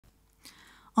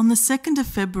On the 2nd of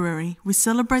February, we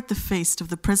celebrate the feast of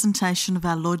the presentation of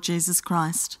our Lord Jesus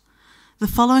Christ. The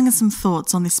following are some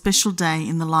thoughts on this special day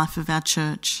in the life of our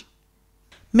church.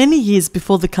 Many years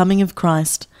before the coming of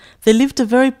Christ, there lived a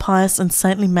very pious and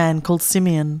saintly man called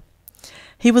Simeon.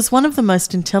 He was one of the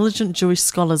most intelligent Jewish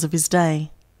scholars of his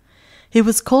day. He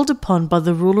was called upon by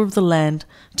the ruler of the land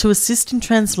to assist in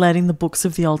translating the books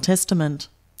of the Old Testament.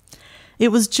 It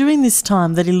was during this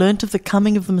time that he learnt of the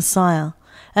coming of the Messiah,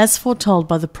 as foretold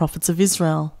by the prophets of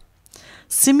Israel.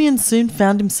 Simeon soon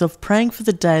found himself praying for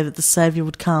the day that the Saviour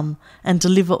would come and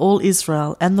deliver all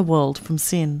Israel and the world from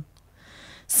sin.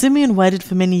 Simeon waited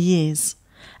for many years,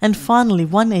 and finally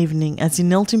one evening as he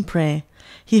knelt in prayer,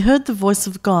 he heard the voice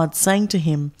of God saying to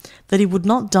him that he would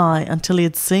not die until he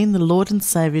had seen the Lord and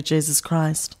Saviour Jesus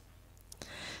Christ.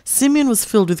 Simeon was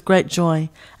filled with great joy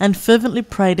and fervently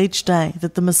prayed each day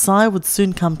that the Messiah would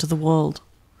soon come to the world.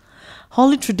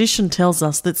 Holy tradition tells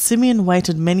us that Simeon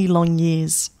waited many long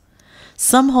years.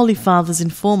 Some Holy Fathers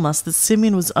inform us that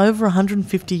Simeon was over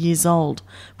 150 years old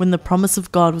when the promise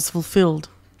of God was fulfilled.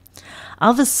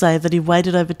 Others say that he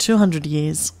waited over 200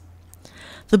 years.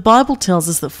 The Bible tells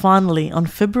us that finally, on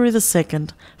February the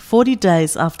 2nd, 40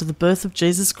 days after the birth of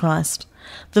Jesus Christ,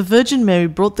 the Virgin Mary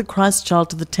brought the Christ child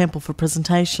to the temple for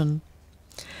presentation.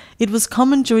 It was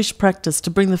common Jewish practice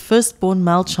to bring the firstborn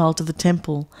male child to the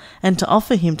temple and to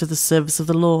offer him to the service of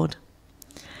the Lord.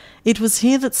 It was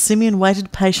here that Simeon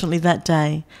waited patiently that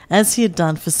day, as he had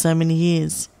done for so many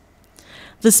years.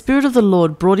 The Spirit of the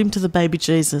Lord brought him to the baby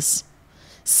Jesus.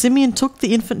 Simeon took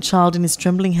the infant child in his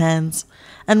trembling hands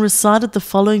and recited the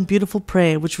following beautiful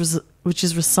prayer, which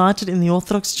is recited in the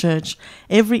Orthodox Church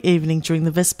every evening during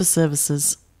the Vesper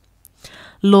services.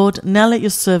 Lord, now let your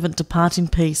servant depart in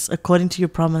peace, according to your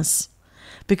promise,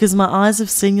 because my eyes have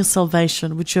seen your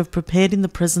salvation, which you have prepared in the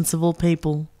presence of all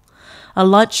people, a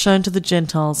light shown to the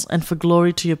Gentiles, and for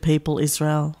glory to your people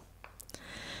Israel.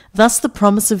 Thus the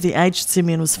promise of the aged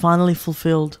Simeon was finally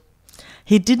fulfilled.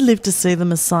 He did live to see the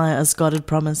Messiah as God had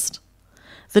promised.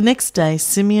 The next day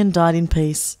Simeon died in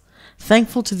peace,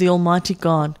 thankful to the Almighty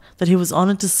God that he was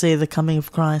honoured to see the coming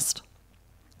of Christ.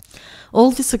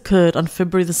 All this occurred on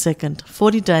February the 2nd,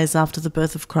 40 days after the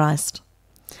birth of Christ.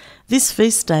 This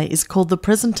feast day is called the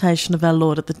presentation of our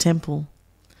Lord at the temple.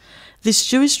 This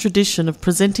Jewish tradition of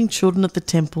presenting children at the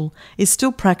temple is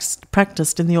still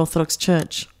practiced in the Orthodox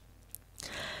Church.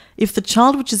 If the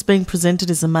child which is being presented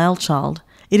is a male child,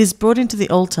 it is brought into the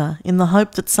altar in the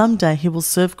hope that someday he will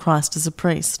serve Christ as a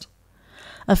priest.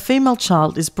 A female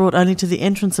child is brought only to the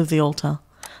entrance of the altar,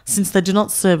 since they do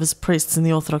not serve as priests in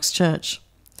the Orthodox Church.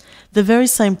 The very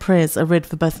same prayers are read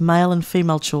for both male and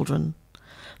female children.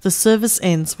 The service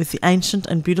ends with the ancient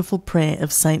and beautiful prayer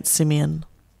of Saint Simeon.